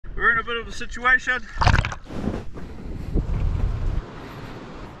We're in a bit of a situation.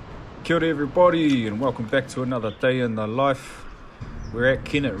 Kia ora everybody, and welcome back to another day in the life. We're at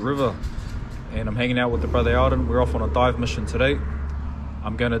Kennett River and I'm hanging out with the brother Alden. We're off on a dive mission today.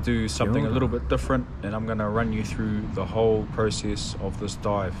 I'm going to do something a little bit different and I'm going to run you through the whole process of this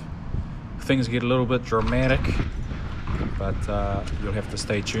dive. Things get a little bit dramatic, but you'll have to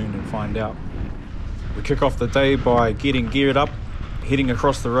stay tuned and find out. We kick off the day by getting geared up, heading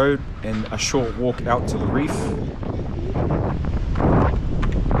across the road and a short walk out to the reef.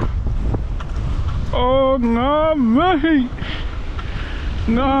 Oh, ngā mihi!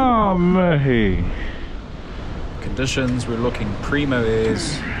 Ngā mihi! Conditions were looking primo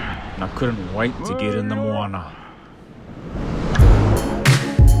as, and I couldn't wait to get in the moana.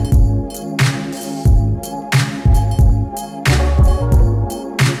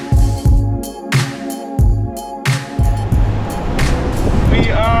 We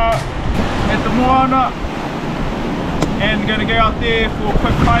are at the moana and going to go out there for a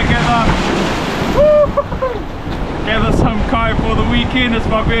quick kai gather. Gather some kai for the weekend. It's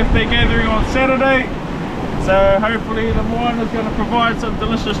my birthday gathering on Saturday, so hopefully the moana is going to provide some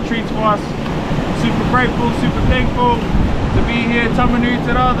delicious treats for us. Super grateful, super thankful to be here.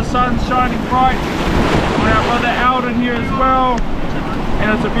 Tamanutara, the sun's shining bright. Got our brother Alden here as well,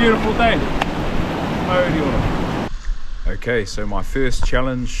 and it's a beautiful day. Okay, so my first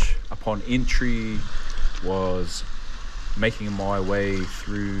challenge upon entry was making my way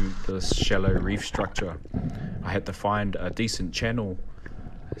through this shallow reef structure. I had to find a decent channel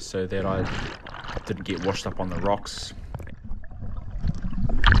so that I didn't get washed up on the rocks.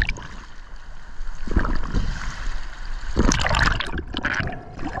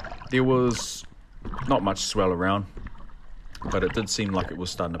 There was not much swell around, but it did seem like it was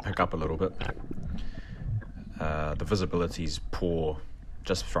starting to pick up a little bit. The visibility's poor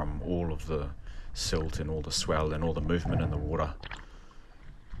just from all of the silt and all the swell and all the movement in the water.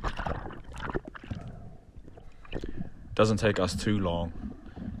 Doesn't take us too long,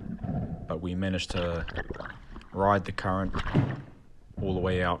 but we managed to ride the current all the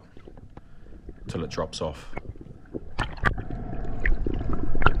way out till it drops off.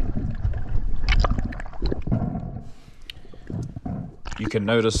 You can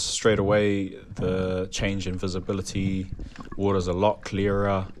notice straight away the change in visibility. Water's a lot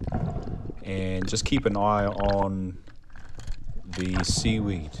clearer, and just keep an eye on the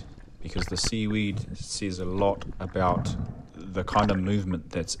seaweed, because the seaweed says a lot about the kind of movement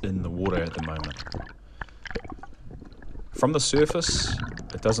that's in the water at the moment. From the surface,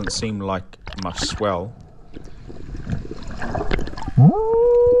 it doesn't seem like much swell.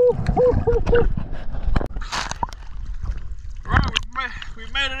 Right,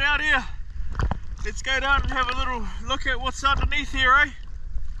 we've made it out here. Let's go down and have a little look at what's underneath here, eh?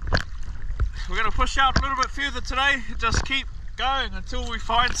 We're going to push out a little bit further today, just keep going until we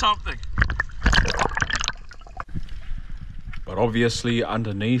find something. But obviously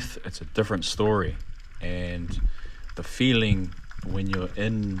underneath it's a different story, and the feeling when you're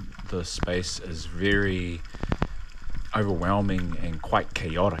in the space is very overwhelming and quite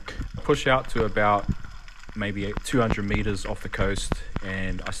chaotic. Push out to about maybe 200 meters off the coast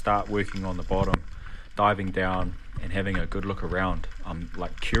and I start working on the bottom, diving down and having a good look around. I'm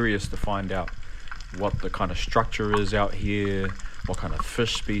like curious to find out what the kind of structure is out here, what kind of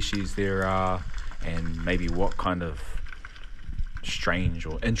fish species there are, and maybe what kind of strange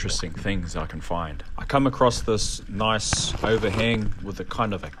or interesting things I can find. I come across this nice overhang with a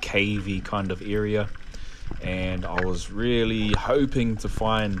kind of a cavey kind of area, and I was really hoping to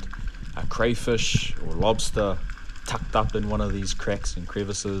find a crayfish or lobster tucked up in one of these cracks and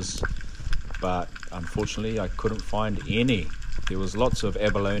crevices, but unfortunately I couldn't find any. There was lots of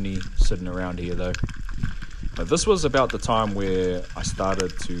abalone sitting around here though. But this was about the time where I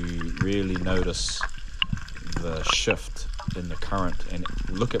started to really notice the shift in the current, and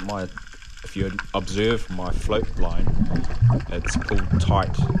look at my, if you observe my float line, it's pulled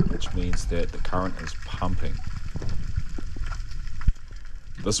tight, which means that the current is pumping.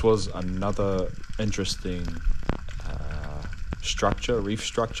 This was another interesting structure, reef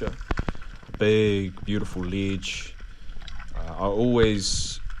structure, big beautiful ledge. I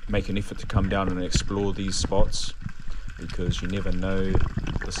always make an effort to come down and explore these spots because you never know,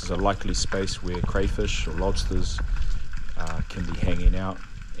 this is a likely space where crayfish or lobsters can be hanging out,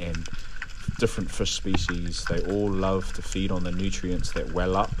 and different fish species, they all love to feed on the nutrients that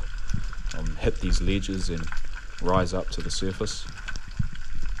well up, hit these ledges and rise up to the surface.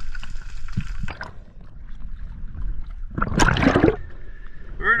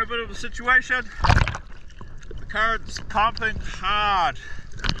 We're in a bit of a situation. The current's pumping hard.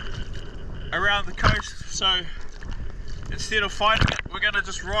 around the coast, so instead of fighting it, we're going to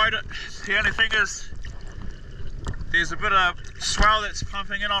just ride it. The only thing is, there's a bit of swell that's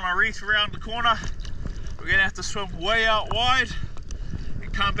pumping in on a reef around the corner. We're going to have to swim way out wide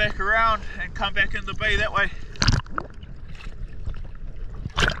and come back around and come back in the bay that way.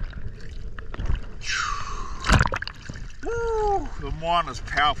 Woo! The wine is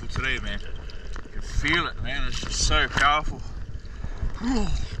powerful today, man. You can feel it, man. It's just so powerful.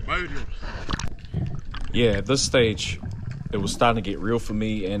 Yeah, at this stage, it was starting to get real for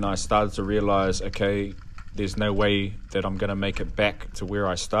me, and I started to realize, okay, there's no way that I'm going to make it back to where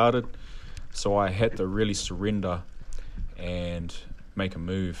I started. So I had to really surrender and make a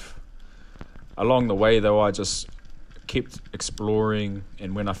move. Along the way, though, I just kept exploring,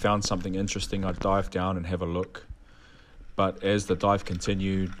 and when I found something interesting, I'd dive down and have a look. But as the dive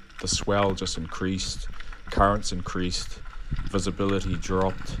continued, the swell just increased, currents increased, visibility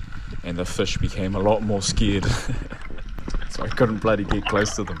dropped, and the fish became a lot more scared. So I couldn't bloody get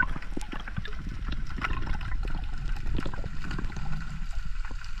close to them.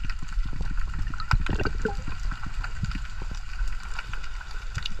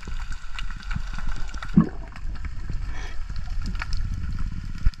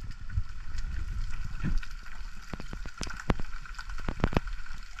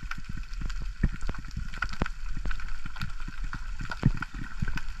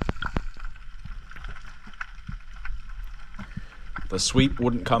 The sweep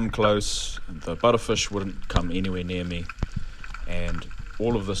wouldn't come close, the butterfish wouldn't come anywhere near me, and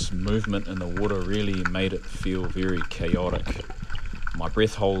all of this movement in the water really made it feel very chaotic. My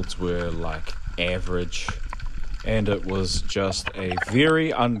breath holds were like average, and it was just a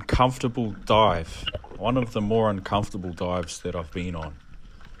very uncomfortable dive. One of the more uncomfortable dives that I've been on.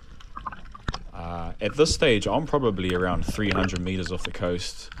 At this stage, I'm probably around 300 meters off the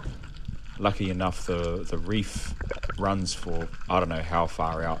coast. Lucky enough, the reef runs for I don't know how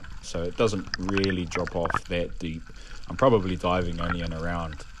far out, so it doesn't really drop off that deep. I'm probably diving only in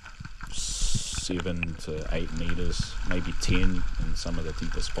around 7 to 8 meters, maybe 10 in some of the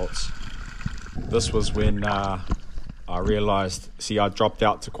deeper spots. This was when I realized, see, I dropped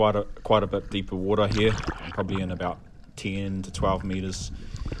out to quite a bit deeper water here. I'm probably in about 10 to 12 meters,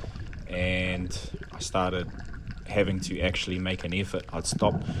 and I started having to actually make an effort. I'd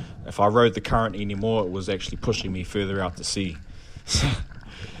stop. If I rode the current anymore, it was actually pushing me further out to sea.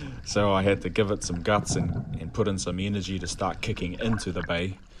 So I had to give it some guts and put in some energy to start kicking into the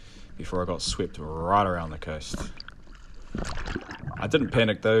bay before I got swept right around the coast. I didn't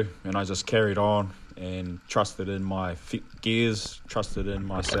panic though, and I just carried on and trusted in my gears, trusted in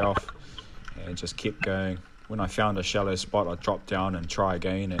myself, and just kept going. When I found a shallow spot, I'd drop down and try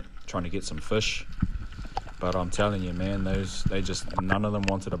again at trying to get some fish. But I'm telling you, man, none of them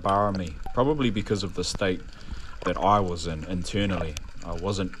wanted to borrow me. Probably because of the state that I was in internally. I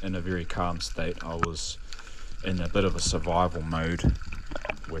wasn't in a very calm state. I was in a bit of a survival mode,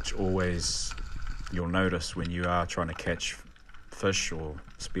 which always you'll notice when you are trying to catch fish or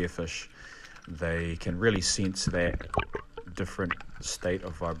spearfish. They can really sense that different state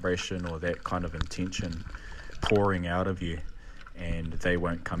of vibration or that kind of intention pouring out of you, and they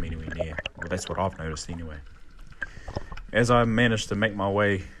won't come anywhere near. Well, that's what I've noticed anyway. As I managed to make my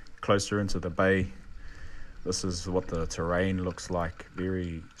way closer into the bay, this is what the terrain looks like.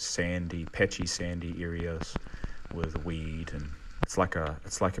 Very sandy, patchy sandy areas with weed, and it's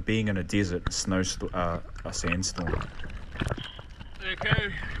like being in a desert, a sandstorm.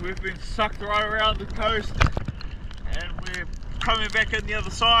 Okay, we've been sucked right around the coast, and we're coming back in the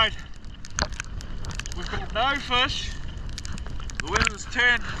other side. We've got no fish. The weather's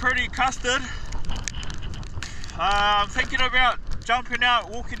turned pretty custard. I'm thinking about jumping out,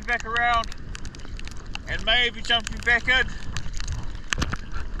 walking back around, and maybe jumping back in.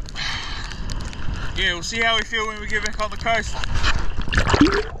 Yeah, we'll see how we feel when we get back on the coast.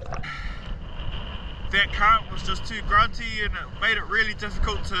 That current was just too grunty, and it made it really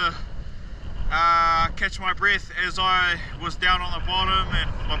difficult to catch my breath as I was down on the bottom, and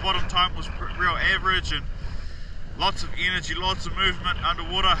my bottom time was real average, and lots of energy, lots of movement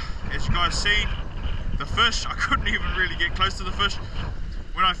underwater, as you guys see. The fish, I couldn't even really get close to the fish.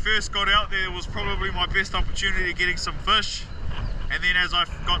 When I first got out there, it was probably my best opportunity getting some fish, and then as I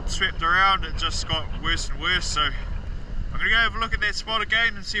got swept around, it just got worse and worse. So I'm gonna go have a look at that spot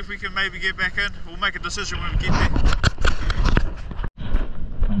again and see if we can maybe get back in. We'll make a decision when we get there.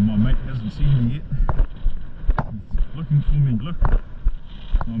 Oh, my mate hasn't seen me yet. He's looking for me, look.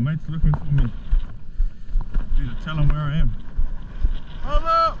 My mate's looking for me. Need to tell him where I am.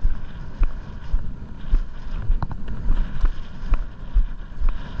 Hello!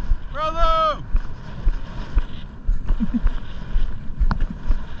 Brother!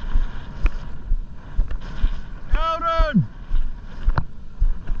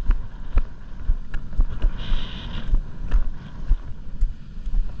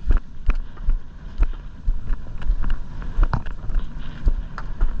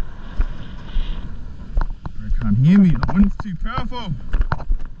 go for?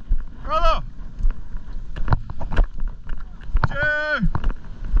 Brother! Jay!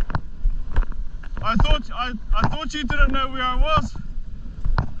 I thought you didn't know where I was.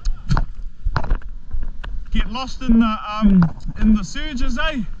 Get lost in the surges, eh?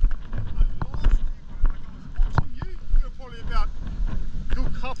 I lost you, man. Like I was watching you. You're probably about a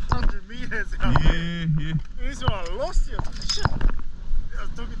good couple 100 meters out there. Yeah. And this is when I lost you. I was like, shit. I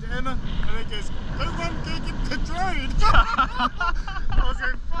was talking to Anna, and it goes, "Go run, go get the drone." I was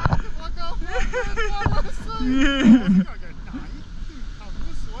going, fuck, if I go fly, Yeah. I was going, nah, you come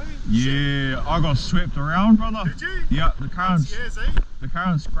this way. Yeah, I got swept around, brother. Did you? Yeah, the current's Yes, eh? the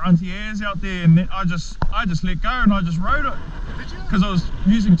current's grunty airs out there, and then I just let go and I just rode it Did you? because I was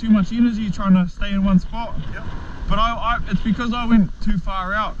using too much energy trying to stay in one spot. Yep. But it's because I went too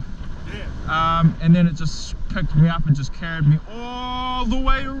far out. Yeah. And then it just picked me up and just carried me all the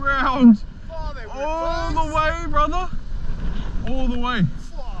way around. Oh, they were All fast. the way, brother. All the way.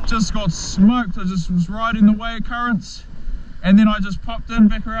 Fuck. Just got smoked. I just was riding the way of currents. And then I just popped in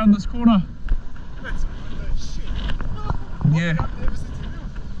back around this corner. That's that shit. Yeah. I've never seen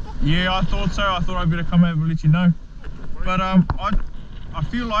you. Yeah, I thought so. I thought I'd better come over and let you know. But I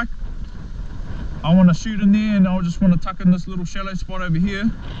feel like I want to shoot in there, and I just want to tuck in this little shallow spot over here.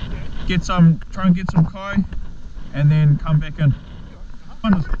 Try and get some kai, and then come back in.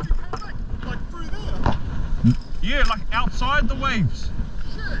 Where did you go back? Like through there? Yeah, like outside the waves.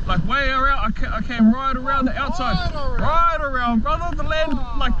 Shit. Like way around, I came right around the outside. Right around, brother, the land,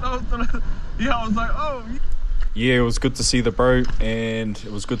 like yeah, I was like, oh. Yeah, it was good to see the bro, and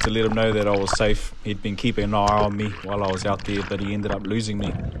it was good to let him know that I was safe. He'd been keeping an eye on me while I was out there, but he ended up losing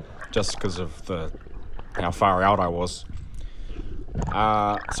me just because of how far out I was.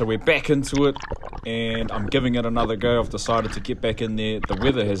 So we're back into it, and I'm giving it another go. I've decided to get back in there. The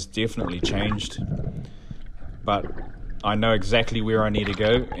weather has definitely changed, but I know exactly where I need to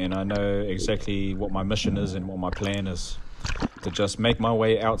go, and I know exactly what my mission is and what my plan is. To just make my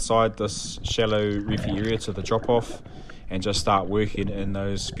way outside this shallow reefy area to the drop off and just start working in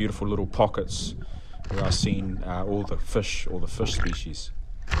those beautiful little pockets where I've seen all the fish species.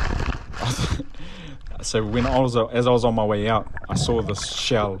 So as I was on my way out, I saw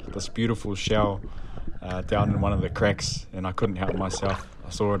this beautiful shell down in one of the cracks, and I couldn't help myself. I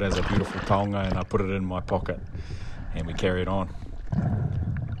saw it as a beautiful taonga, and I put it in my pocket, and we carried on.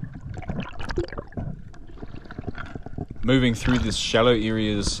 Moving through these shallow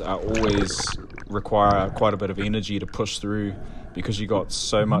areas always require quite a bit of energy to push through, because you got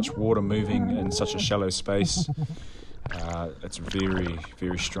so much water moving in such a shallow space. It's very,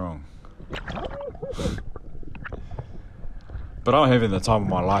 very strong. But I'm having the time of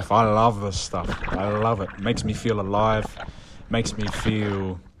my life. I love this stuff. I love it. It makes me feel alive. Makes me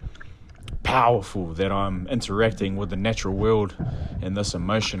feel powerful that I'm interacting with the natural world in this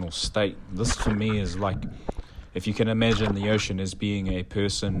emotional state. This for me is like, if you can imagine the ocean as being a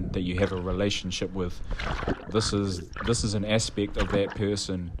person that you have a relationship with, this is an aspect of that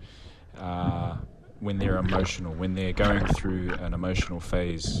person when they're emotional, when they're going through an emotional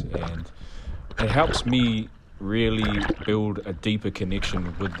phase. And it helps me really build a deeper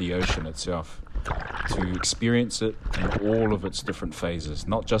connection with the ocean itself, to experience it in all of its different phases,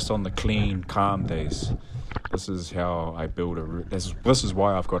 not just on the clean, calm days. This is how I build this is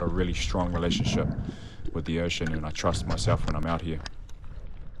why I've got a really strong relationship with the ocean, and I trust myself when I'm out here.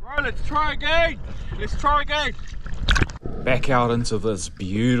 Right, let's try again. Back out into this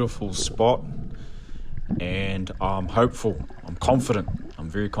beautiful spot, and I'm hopeful, I'm confident, I'm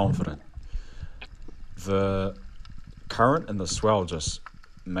very confident. The current and the swell just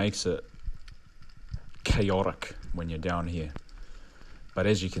makes it chaotic when you're down here. But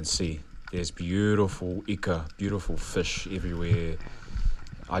as you can see, there's beautiful ika, beautiful fish everywhere.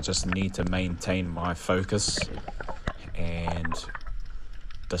 I just need to maintain my focus and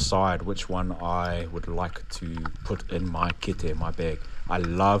decide which one I would like to put in my kete, my bag. I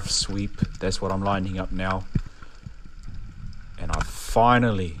love sweep. That's what I'm lining up now. And I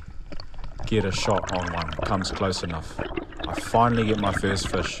finally get a shot on one. Comes close enough. I finally get my first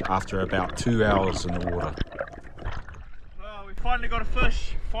fish after about 2 hours in the water. Well, we finally got a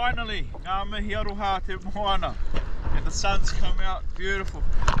fish. Finally. Ngā mihi aroha te moana. And the sun's come out. Beautiful.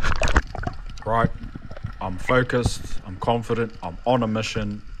 Right. I'm focused, I'm confident, I'm on a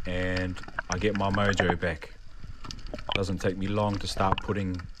mission, and I get my mojo back. Doesn't take me long to start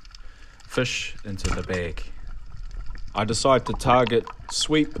putting fish into the bag. I decide to target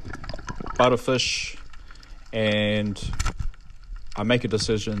sweep, butterfish, and I make a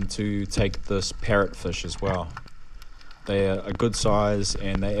decision to take this parrotfish as well. They are a good size,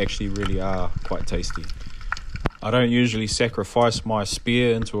 and they actually really are quite tasty. I don't usually sacrifice my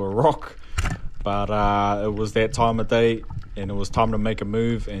spear into a rock, but it was that time of day and it was time to make a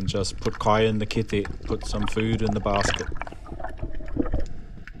move and just put kai in the kete, put some food in the basket.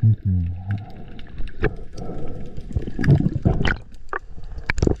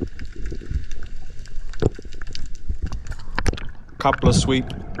 Couple of sweet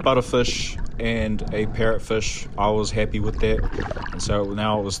butterfish and a parrotfish. I was happy with that, and so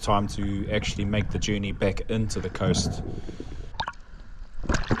now it was time to actually make the journey back into the coast.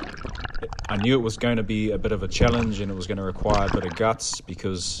 I knew it was going to be a bit of a challenge and it was going to require a bit of guts,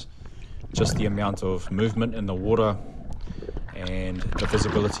 because just the amount of movement in the water and the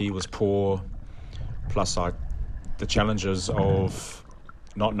visibility was poor, plus the challenges of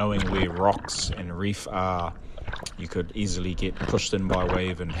not knowing where rocks and reef are. You could easily get pushed in by a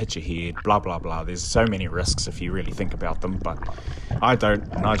wave and hit your head, blah blah blah. There's so many risks if you really think about them, but I don't,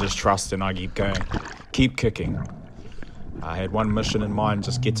 and I just trust and I keep going, keep kicking. I had one mission in mind,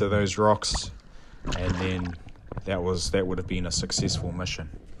 just get to those rocks, and then that would have been a successful mission.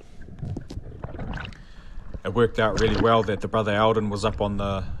 It worked out really well that the brother Alden was up on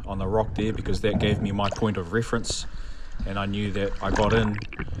the rock there, because that gave me my point of reference, and I knew that I got in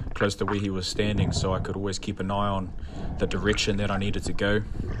close to where he was standing, so I could always keep an eye on the direction that I needed to go.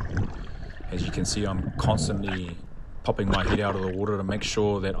 As you can see, I'm constantly popping my head out of the water to make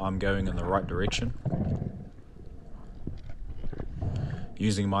sure that I'm going in the right direction.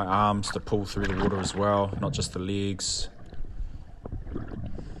 Using my arms to pull through the water as well, not just the legs.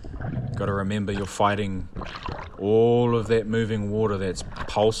 Got to remember you're fighting all of that moving water that's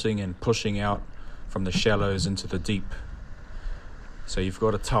pulsing and pushing out from the shallows into the deep. So you've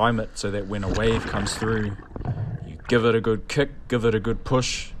got to time it so that when a wave comes through, you give it a good kick, give it a good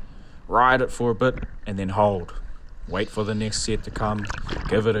push, ride it for a bit, and then hold. Wait for the next set to come,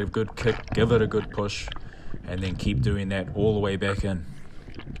 give it a good kick, give it a good push, and then keep doing that all the way back in.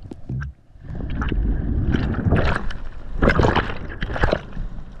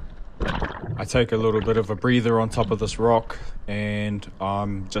 I take a little bit of a breather on top of this rock, and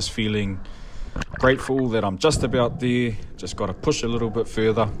I'm just feeling grateful that I'm just about there. Just got to push a little bit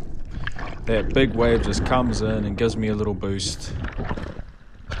further. That big wave just comes in and gives me a little boost.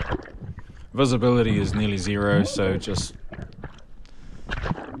 Visibility is nearly zero, so just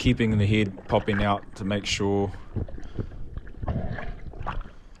keeping the head popping out to make sure.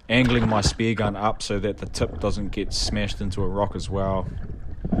 Angling my spear gun up so that the tip doesn't get smashed into a rock as well.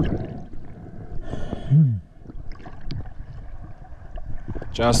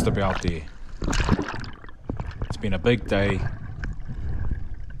 Just about there. It's been a big day.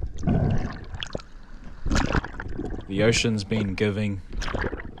 The ocean's been giving.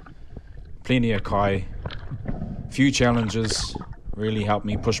 Plenty of kai. Few challenges really helped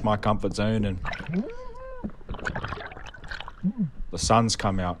me push my comfort zone, and the sun's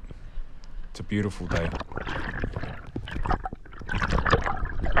come out. It's a beautiful day.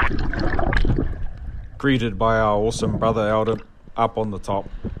 Greeted by our awesome brother Alden up on the top.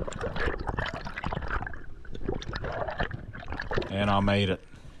 And I made it.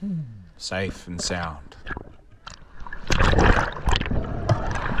 Safe and sound.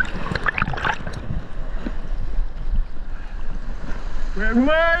 We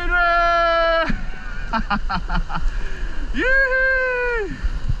made it! Yee!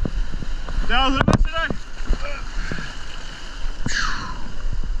 That was it today.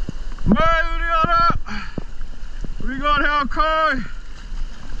 We got our kai.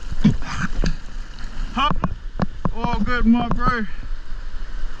 All good, my bro.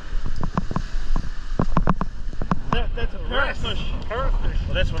 That's a parrotfish. Parrotfish.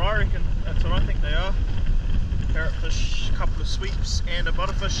 Well, that's what I reckon. That's what I think they are. Parrotfish, a couple of sweeps, and a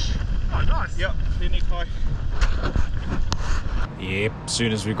butterfish. Oh, nice. Yep, plenty kai. Yep, as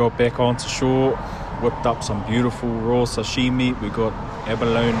soon as we got back onto shore, whipped up some beautiful raw sashimi. We got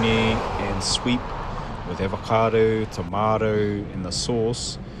abalone and sweep with avocado, tomato, and the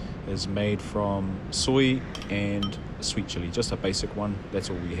sauce is made from soy and sweet chili, just a basic one. That's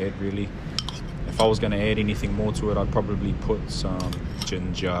all we had really. If I was going to add anything more to it, I'd probably put some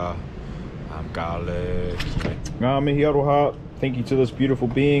ginger, garlic. Ngā mihi aroha. Thank you to this beautiful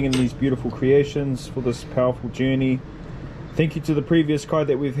being and these beautiful creations for this powerful journey. Thank you to the previous kai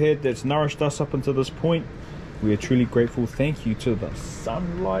that we've had that's nourished us up until this point. We are truly grateful. Thank you to the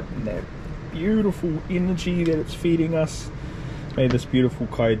sunlight and that beautiful energy that it's feeding us. May this beautiful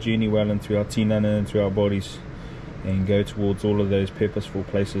kai journey well into our tinana, into our bodies, and go towards all of those purposeful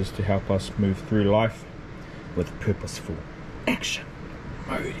places to help us move through life with purposeful action.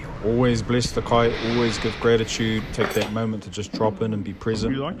 Always bless the kai, always give gratitude, take that moment to just drop in and be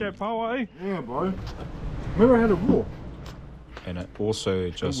present. You like that power, eh? Yeah, bro. Remember I had it raw. And it also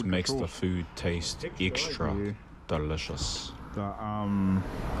just would makes control. the food taste extra Yeah. delicious. The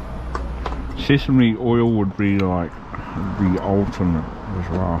sesame oil would be like the ultimate as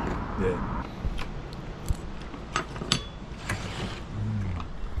well. Yeah.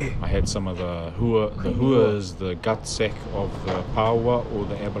 I had some of the hua. The hua is the gut sack of the paua or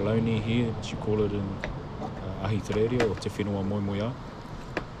the abalone here, which you call it in Ahitereiria or Te Whenua Moemoeā.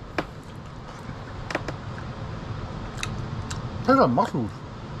 Tastes like mussels.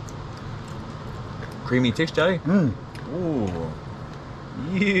 Creamy texture, eh? Mm. Ooh.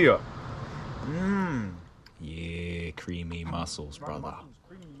 Yeah. Mmm. Yeah, creamy mussels, brother.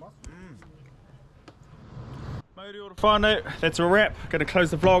 Mauri ora whānau, that's a wrap. Gonna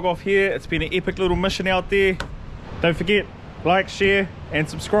close the vlog off here. It's been an epic little mission out there. Don't forget, like, share and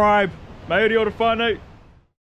subscribe. Mauri ora whānau.